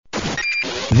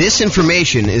This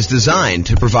information is designed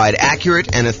to provide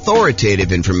accurate and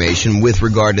authoritative information with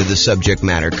regard to the subject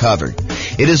matter covered.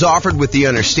 It is offered with the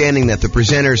understanding that the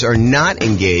presenters are not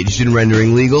engaged in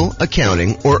rendering legal,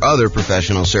 accounting, or other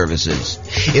professional services.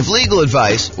 If legal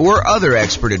advice or other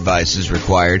expert advice is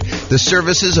required, the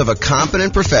services of a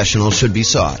competent professional should be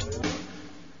sought.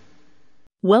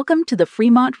 Welcome to the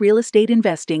Fremont Real Estate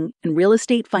Investing and Real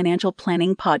Estate Financial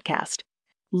Planning Podcast.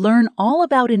 Learn all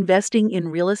about investing in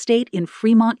real estate in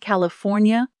Fremont,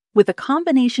 California, with a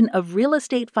combination of real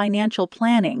estate financial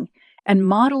planning and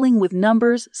modeling with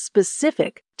numbers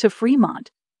specific to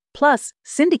Fremont, plus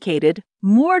syndicated,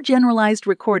 more generalized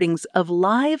recordings of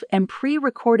live and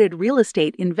pre-recorded real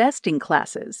estate investing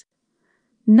classes.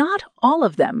 Not all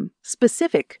of them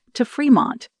specific to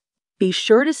Fremont. Be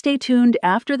sure to stay tuned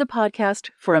after the podcast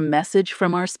for a message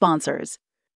from our sponsors.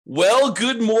 Well,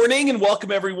 good morning and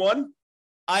welcome, everyone.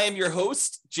 I am your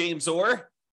host, James Orr,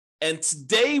 and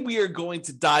today we are going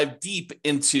to dive deep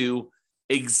into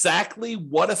exactly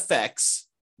what affects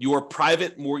your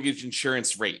private mortgage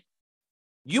insurance rate.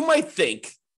 You might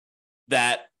think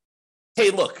that,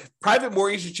 hey, look, private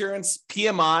mortgage insurance,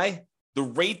 PMI, the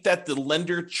rate that the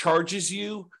lender charges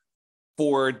you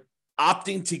for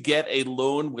opting to get a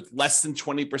loan with less than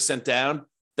 20% down,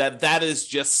 that is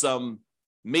just some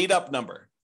made-up number.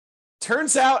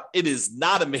 Turns out it is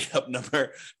not a made-up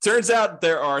number. Turns out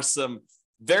there are some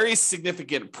very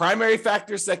significant primary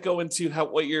factors that go into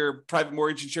what your private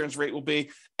mortgage insurance rate will be,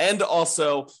 and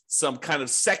also some kind of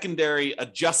secondary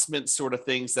adjustment sort of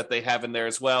things that they have in there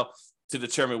as well to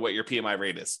determine what your PMI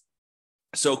rate is.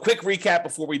 So quick recap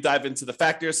before we dive into the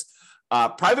factors.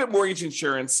 Private mortgage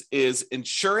insurance is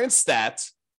insurance that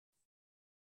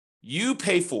you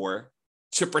pay for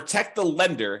to protect the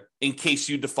lender in case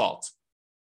you default.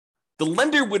 The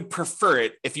lender would prefer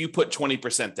it if you put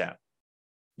 20% down.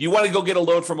 You want to go get a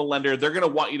loan from a lender, they're going to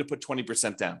want you to put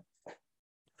 20% down.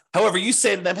 However, you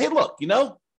say to them, hey, look,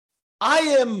 I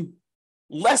am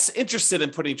less interested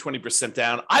in putting 20%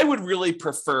 down. I would really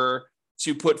prefer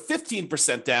to put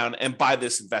 15% down and buy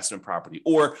this investment property.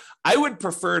 Or I would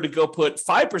prefer to go put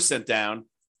 5% down,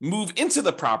 move into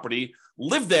the property,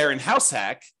 live there and house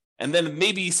hack, and then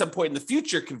maybe some point in the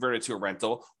future convert it to a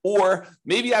rental. Or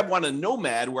maybe I want a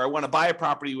nomad where I want to buy a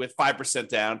property with 5%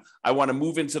 down. I want to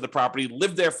move into the property,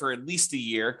 live there for at least a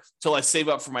year till I save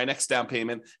up for my next down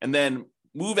payment, and then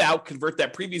move out, convert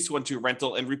that previous one to a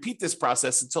rental, and repeat this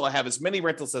process until I have as many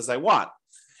rentals as I want.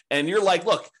 And you're like,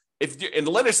 look, and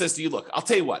the lender says to you, look, I'll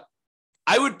tell you what,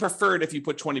 I would prefer it if you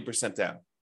put 20% down.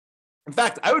 In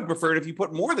fact, I would prefer it if you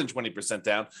put more than 20%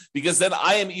 down, because then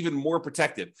I am even more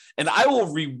protected. And I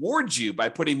will reward you by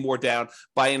putting more down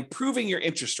by improving your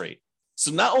interest rate. So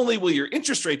not only will your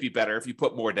interest rate be better if you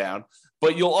put more down,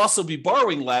 but you'll also be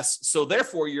borrowing less. So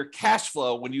therefore, your cash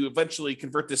flow, when you eventually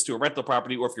convert this to a rental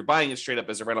property, or if you're buying it straight up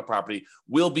as a rental property,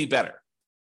 will be better.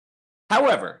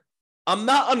 However, I'm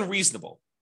not unreasonable.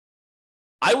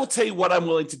 I will tell you what I'm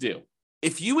willing to do.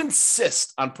 If you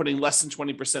insist on putting less than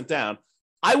 20% down,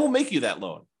 I will make you that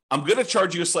loan. I'm going to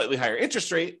charge you a slightly higher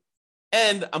interest rate,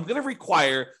 and I'm going to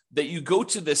require that you go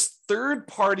to this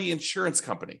third-party insurance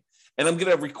company, and I'm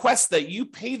going to request that you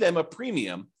pay them a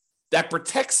premium that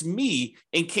protects me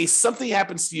in case something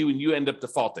happens to you and you end up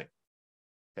defaulting.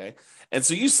 Okay? And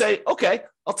so you say, okay,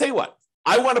 I'll tell you what.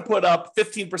 I want to put up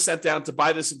 15% down to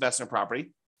buy this investment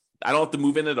property. I don't have to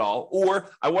move in at all.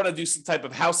 Or I want to do some type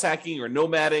of house hacking or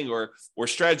nomading or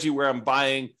strategy where I'm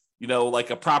buying like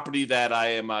a property that I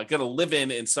am going to live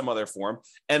in some other form,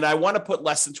 and I want to put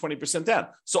less than 20% down.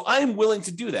 So I am willing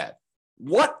to do that.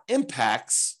 What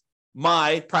impacts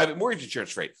my private mortgage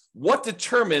insurance rate? What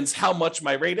determines how much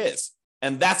my rate is?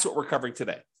 And that's what we're covering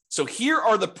today. So here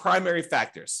are the primary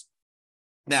factors.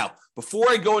 Now, before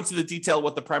I go into the detail of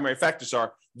what the primary factors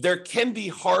are, there can be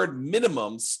hard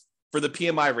minimums for the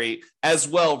PMI rate as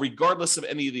well, regardless of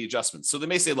any of the adjustments. So they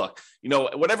may say, look,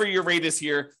 whatever your rate is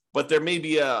here, but there may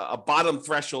be a bottom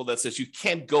threshold that says you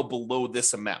can't go below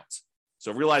this amount.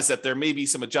 So realize that there may be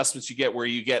some adjustments you get where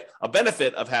you get a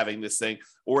benefit of having this thing,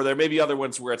 or there may be other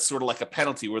ones where it's sort of like a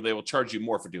penalty where they will charge you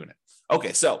more for doing it.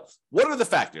 Okay, so what are the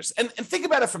factors? And think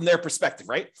about it from their perspective,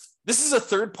 right? This is a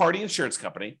third-party insurance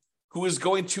company who is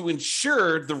going to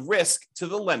insure the risk to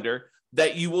the lender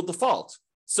that you will default.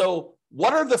 So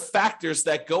what are the factors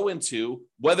that go into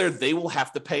whether they will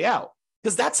have to pay out?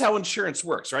 Because that's how insurance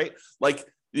works, right? Like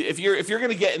if you're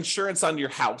going to get insurance on your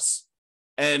house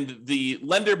and the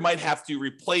lender might have to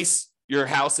replace your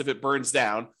house if it burns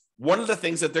down, one of the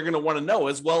things that they're going to want to know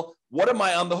is, well, what am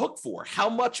I on the hook for? How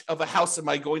much of a house am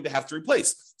I going to have to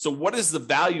replace? So what is the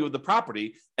value of the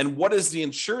property and what is the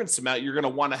insurance amount you're going to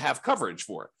want to have coverage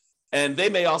for? And they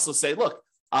may also say, look,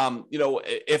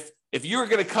 If you're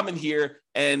going to come in here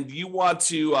and you want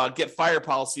to get fire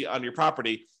policy on your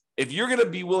property, if you're going to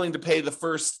be willing to pay the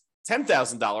first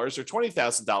 $10,000 or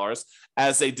 $20,000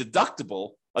 as a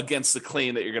deductible against the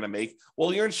claim that you're going to make,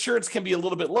 well, your insurance can be a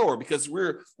little bit lower because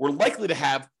we're likely to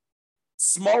have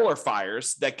smaller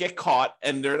fires that get caught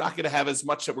and they're not going to have as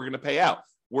much that we're going to pay out.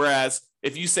 Whereas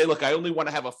if you say, look, I only want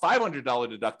to have a $500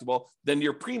 deductible, then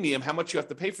your premium, how much you have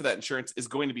to pay for that insurance, is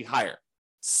going to be higher.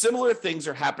 Similar things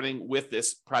are happening with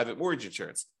this private mortgage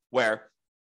insurance, where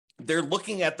they're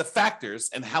looking at the factors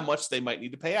and how much they might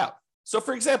need to pay out. So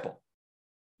for example,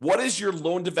 what is your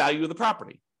loan to value of the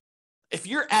property? If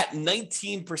you're at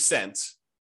 19%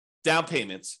 down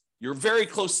payments, you're very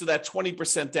close to that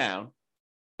 20% down,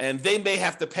 and they may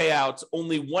have to pay out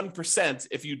only 1%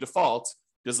 if you default,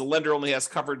 because the lender only has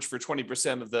coverage for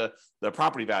 20% of the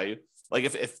property value. Like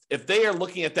if they are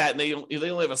looking at that and they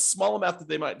only have a small amount that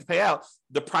they might pay out,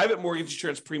 the private mortgage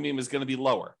insurance premium is going to be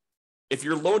lower. If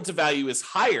your loan to value is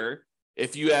higher,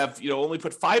 if you have only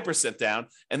put 5% down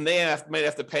and they might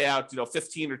have to pay out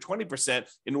 15 or 20%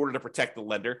 in order to protect the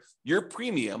lender, your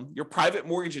premium, your private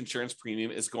mortgage insurance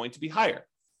premium, is going to be higher.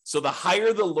 So the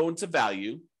higher the loan to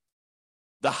value,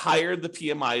 the higher the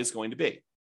PMI is going to be.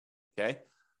 Okay.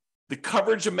 The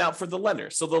coverage amount for the lender.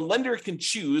 So the lender can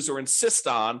choose or insist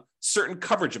on certain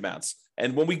coverage amounts.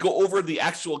 And when we go over the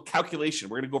actual calculation,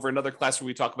 we're going to go over another class where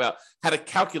we talk about how to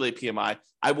calculate PMI.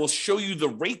 I will show you the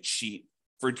rate sheet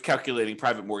for calculating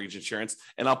private mortgage insurance.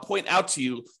 And I'll point out to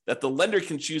you that the lender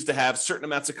can choose to have certain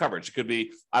amounts of coverage. It could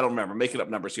be, I don't remember, making up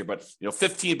numbers here, but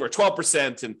 15 or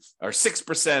 12% or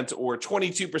 6% or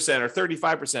 22% or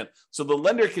 35%. So the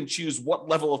lender can choose what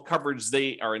level of coverage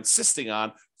they are insisting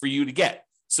on for you to get.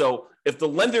 So if the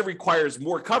lender requires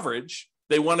more coverage,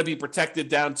 they want to be protected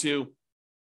down to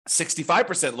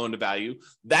 65% loan to value,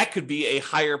 that could be a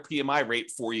higher PMI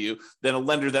rate for you than a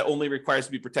lender that only requires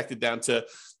to be protected down to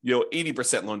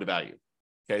 80% loan to value.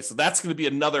 Okay, so that's going to be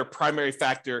another primary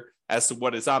factor as to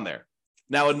what is on there.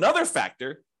 Now, another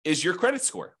factor is your credit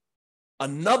score.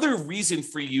 Another reason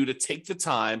for you to take the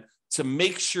time to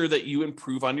make sure that you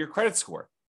improve on your credit score,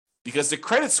 because the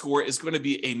credit score is going to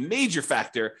be a major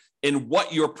factor in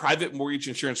what your private mortgage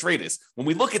insurance rate is. When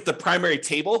we look at the primary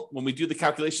table, when we do the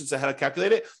calculations on how to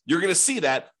calculate it, you're going to see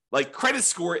that like credit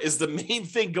score is the main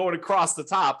thing going across the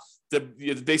top that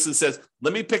basically says,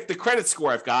 let me pick the credit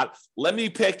score I've got. Let me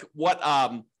pick what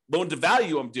loan to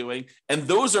value I'm doing. And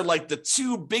those are like the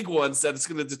two big ones that it's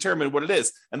going to determine what it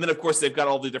is. And then of course they've got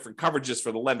all the different coverages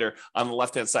for the lender on the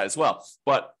left-hand side as well.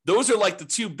 But those are like the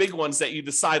two big ones that you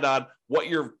decide on what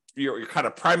your kind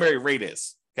of primary rate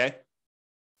is, okay?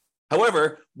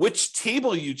 However, which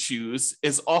table you choose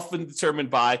is often determined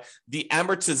by the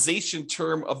amortization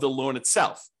term of the loan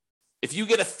itself. If you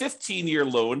get a 15-year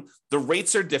loan, the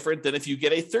rates are different than if you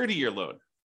get a 30-year loan.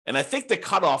 And I think the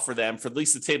cutoff for them, for at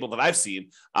least the table that I've seen,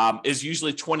 is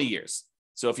usually 20 years.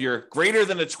 So if you're greater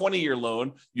than a 20-year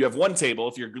loan, you have one table.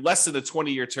 If you're less than a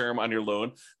 20-year term on your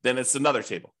loan, then it's another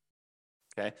table,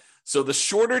 okay? So the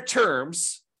shorter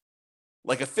terms,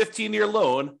 like a 15-year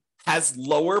loan, has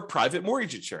lower private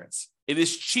mortgage insurance. It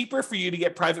is cheaper for you to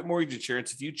get private mortgage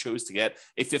insurance if you chose to get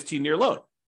a 15-year loan.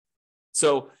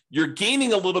 So you're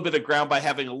gaining a little bit of ground by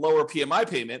having a lower PMI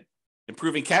payment,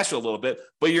 improving cash flow a little bit,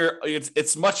 but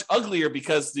it's much uglier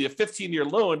because the 15-year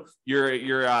loan,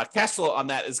 your cash flow on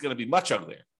that is going to be much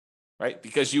uglier, right?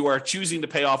 Because you are choosing to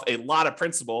pay off a lot of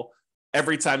principal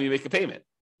every time you make a payment.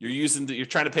 You're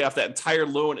trying to pay off that entire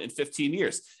loan in 15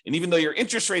 years. And even though your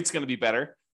interest rate's going to be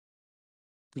better,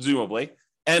 presumably,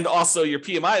 and also your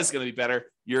PMI is going to be better,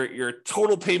 your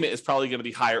total payment is probably going to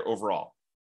be higher overall.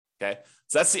 Okay.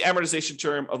 So that's the amortization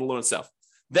term of the loan itself.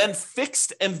 Then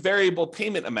fixed and variable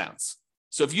payment amounts.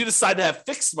 So if you decide to have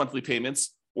fixed monthly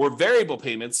payments or variable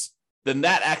payments, then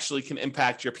that actually can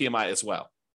impact your PMI as well.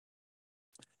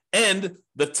 And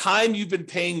the time you've been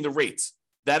paying the rates,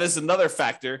 that is another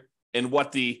factor in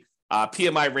what the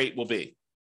PMI rate will be.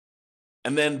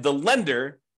 And then the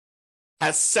lender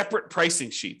has separate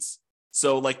pricing sheets.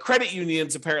 So like credit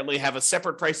unions apparently have a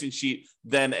separate pricing sheet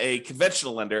than a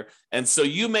conventional lender. And so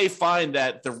you may find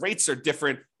that the rates are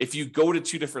different if you go to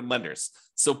two different lenders.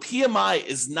 So PMI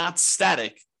is not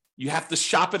static. You have to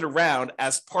shop it around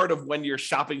as part of when you're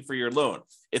shopping for your loan.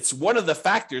 It's one of the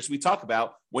factors we talk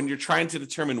about when you're trying to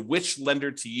determine which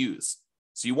lender to use.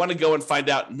 So you want to go and find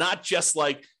out not just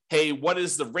like, hey, what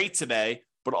is the rate today,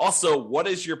 but also what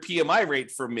is your PMI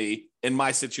rate for me in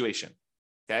my situation?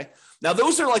 Okay. Now,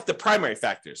 those are like the primary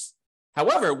factors.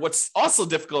 However, what's also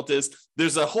difficult is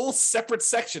there's a whole separate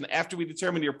section after we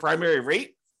determine your primary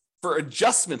rate for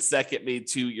adjustments that get made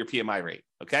to your PMI rate.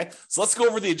 Okay. So let's go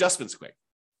over the adjustments quick.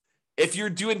 If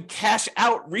you're doing cash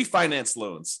out refinance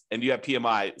loans and you have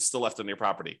PMI still left on your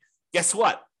property, guess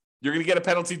what? You're going to get a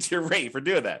penalty to your rate for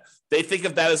doing that. They think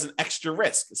of that as an extra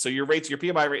risk. So your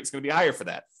PMI rate is going to be higher for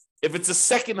that. If it's a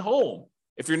second home,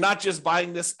 if you're not just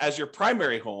buying this as your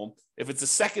primary home, if it's a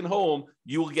second home,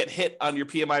 you will get hit on your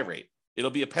PMI rate. It'll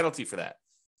be a penalty for that.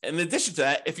 In addition to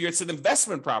that, if it's an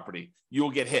investment property, you will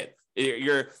get hit.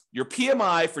 Your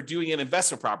PMI for doing an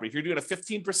investment property, if you're doing a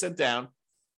 15% down,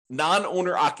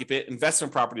 non-owner occupant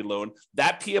investment property loan,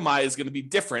 that PMI is going to be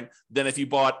different than if you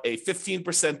bought a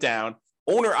 15% down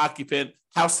owner occupant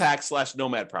house hack /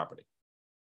 nomad property.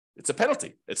 It's a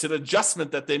penalty. It's an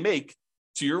adjustment that they make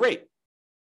to your rate.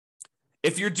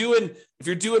 If you're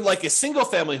doing like a single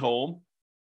family home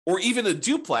or even a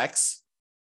duplex,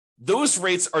 those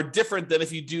rates are different than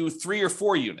if you do 3 or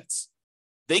 4 units.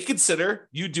 They consider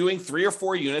you doing 3 or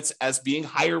 4 units as being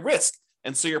higher risk.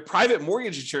 And so your private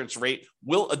mortgage insurance rate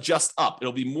will adjust up.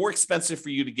 It'll be more expensive for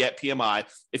you to get PMI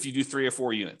if you do 3 or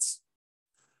 4 units.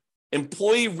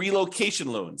 Employee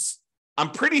relocation loans. I'm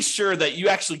pretty sure that you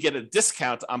actually get a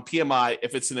discount on PMI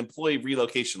if it's an employee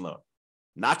relocation loan.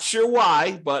 Not sure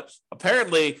why, but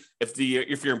apparently if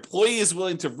your employee is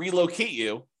willing to relocate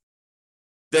you,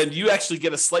 then you actually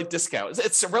get a slight discount.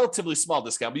 It's a relatively small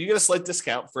discount, but you get a slight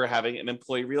discount for having an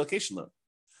employee relocation loan.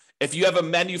 If you have a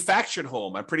manufactured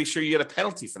home, I'm pretty sure you get a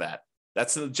penalty for that.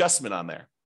 That's an adjustment on there.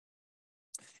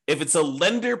 If it's a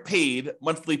lender paid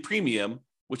monthly premium,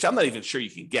 which I'm not even sure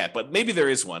you can get, but maybe there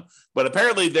is one. But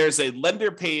apparently there's a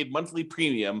lender paid monthly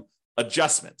premium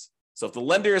adjustment. So if the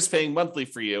lender is paying monthly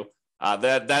for you,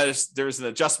 there's an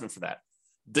adjustment for that.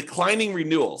 Declining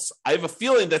renewals. I have a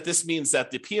feeling that this means that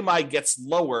the PMI gets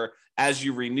lower as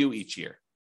you renew each year.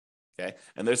 Okay,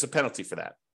 and there's a penalty for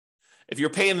that. If you're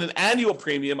paying an annual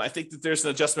premium, I think that there's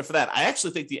an adjustment for that. I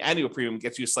actually think the annual premium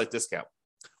gets you a slight discount.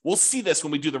 We'll see this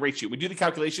when we do the rate sheet. We do the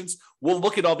calculations. We'll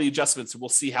look at all the adjustments and we'll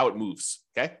see how it moves.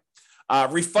 Okay.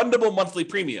 Refundable monthly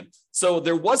premium. So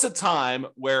there was a time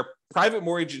where private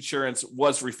mortgage insurance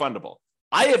was refundable.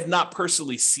 I have not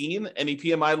personally seen any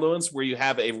PMI loans where you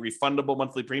have a refundable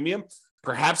monthly premium.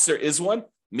 Perhaps there is one.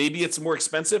 Maybe it's more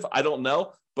expensive. I don't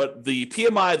know. But the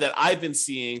PMI that I've been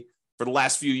seeing for the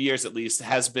last few years, at least,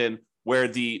 has been where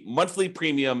the monthly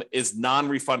premium is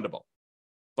non-refundable.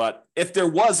 But if there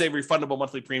was a refundable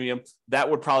monthly premium, that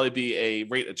would probably be a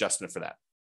rate adjustment for that.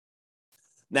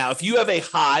 Now, if you have a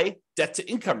high debt to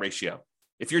income ratio,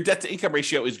 if your debt to income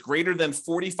ratio is greater than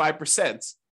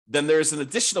 45%, then there's an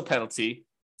additional penalty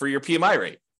for your PMI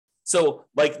rate. So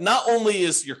like not only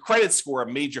is your credit score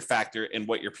a major factor in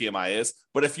what your PMI is,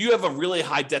 but if you have a really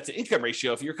high debt to income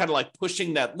ratio, if you're kind of like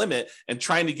pushing that limit and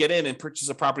trying to get in and purchase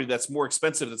a property that's more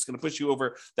expensive, that's going to push you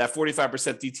over that 45%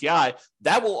 DTI,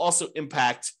 that will also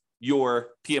impact your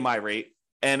PMI rate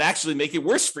and actually make it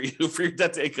worse for you for your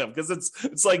debt to income, because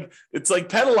it's like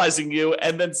penalizing you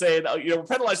and then saying, oh, we're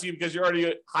penalizing you because you're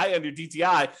already high on your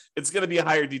DTI. It's going to be a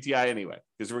higher DTI anyway,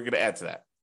 because we're going to add to that.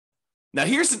 Now,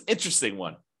 here's an interesting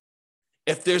one.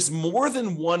 If there's more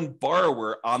than one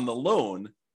borrower on the loan,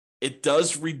 it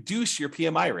does reduce your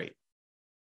PMI rate.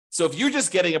 So if you're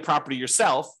just getting a property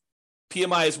yourself,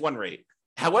 PMI is one rate.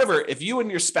 However, if you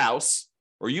and your spouse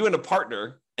or you and a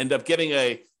partner end up getting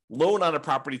a loan on a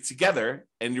property together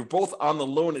and you're both on the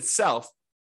loan itself,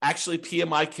 actually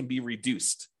PMI can be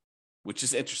reduced, which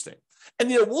is interesting. And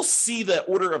we'll see the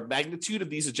order of magnitude of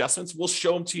these adjustments. We'll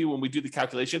show them to you when we do the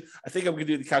calculation. I think I'm going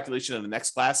to do the calculation in the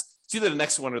next class. It's either the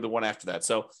next one or the one after that.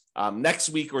 So next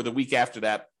week or the week after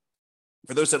that.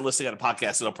 For those that are listening on a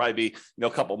podcast, it'll probably be a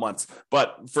couple months.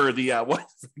 But for the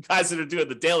guys that are doing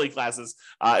the daily classes,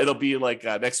 it'll be like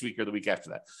next week or the week after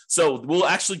that. So we'll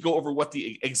actually go over what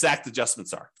the exact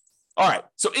adjustments are. All right.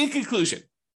 So in conclusion,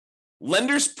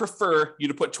 lenders prefer you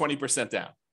to put 20% down.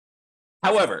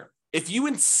 However, if you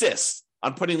insist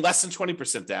on putting less than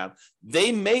 20% down,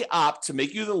 they may opt to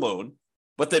make you the loan,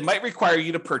 but they might require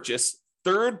you to purchase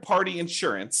third-party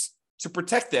insurance to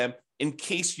protect them in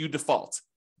case you default.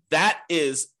 That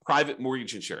is private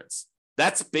mortgage insurance.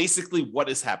 That's basically what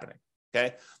is happening,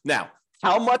 okay? Now,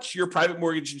 how much your private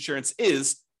mortgage insurance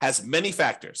has many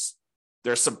factors.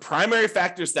 There are some primary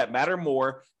factors that matter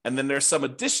more, and then there's some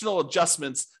additional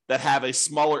adjustments that have a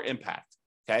smaller impact,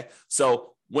 okay? So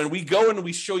when we go and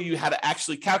we show you how to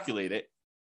actually calculate it,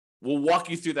 we'll walk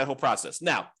you through that whole process.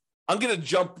 Now, I'm going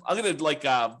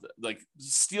to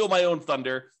steal my own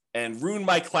thunder and ruin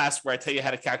my class where I tell you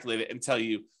how to calculate it and tell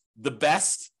you the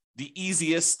best, the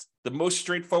easiest, the most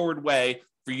straightforward way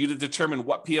for you to determine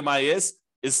what PMI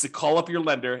is to call up your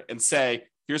lender and say,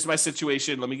 here's my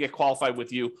situation. Let me get qualified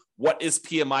with you. What is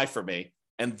PMI for me?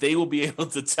 And they will be able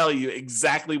to tell you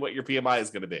exactly what your PMI is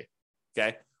going to be.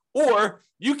 Okay. Or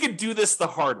you could do this the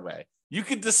hard way. You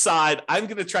could decide, I'm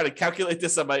going to try to calculate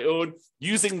this on my own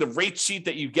using the rate sheet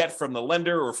that you get from the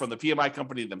lender or from the PMI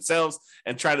company themselves,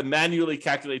 and try to manually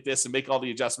calculate this and make all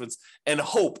the adjustments and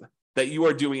hope that you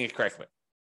are doing it correctly.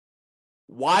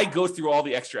 Why go through all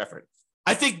the extra effort?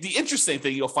 I think the interesting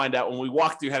thing you'll find out when we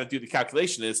walk through how to do the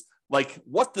calculation is like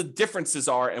what the differences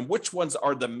are and which ones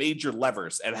are the major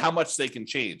levers and how much they can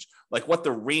change, like what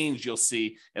the range you'll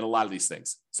see in a lot of these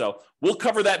things. So we'll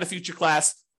cover that in a future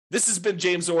class. This has been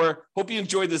James Orr. Hope you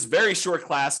enjoyed this very short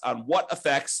class on what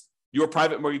affects your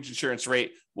private mortgage insurance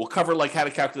rate. We'll cover like how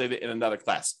to calculate it in another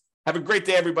class. Have a great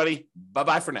day, everybody.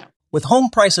 Bye-bye for now. With home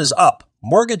prices up,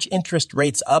 mortgage interest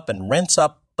rates up, and rents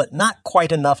up, but not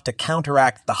quite enough to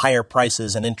counteract the higher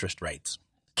prices and interest rates.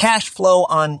 Cash flow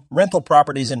on rental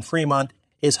properties in Fremont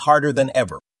is harder than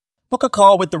ever. Book a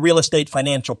call with the Real Estate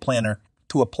Financial Planner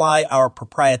to apply our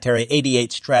proprietary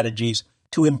 88 strategies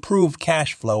to improve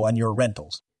cash flow on your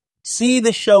rentals. See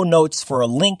the show notes for a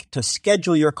link to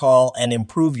schedule your call and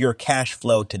improve your cash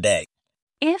flow today.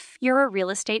 If you're a real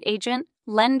estate agent,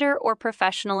 lender, or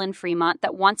professional in Fremont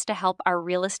that wants to help our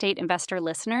real estate investor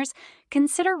listeners,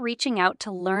 consider reaching out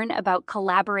to learn about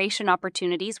collaboration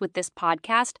opportunities with this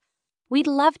podcast. We'd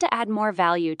love to add more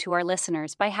value to our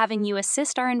listeners by having you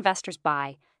assist our investors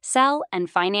buy, sell, and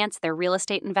finance their real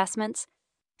estate investments.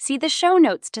 See the show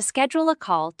notes to schedule a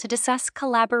call to discuss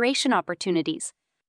collaboration opportunities.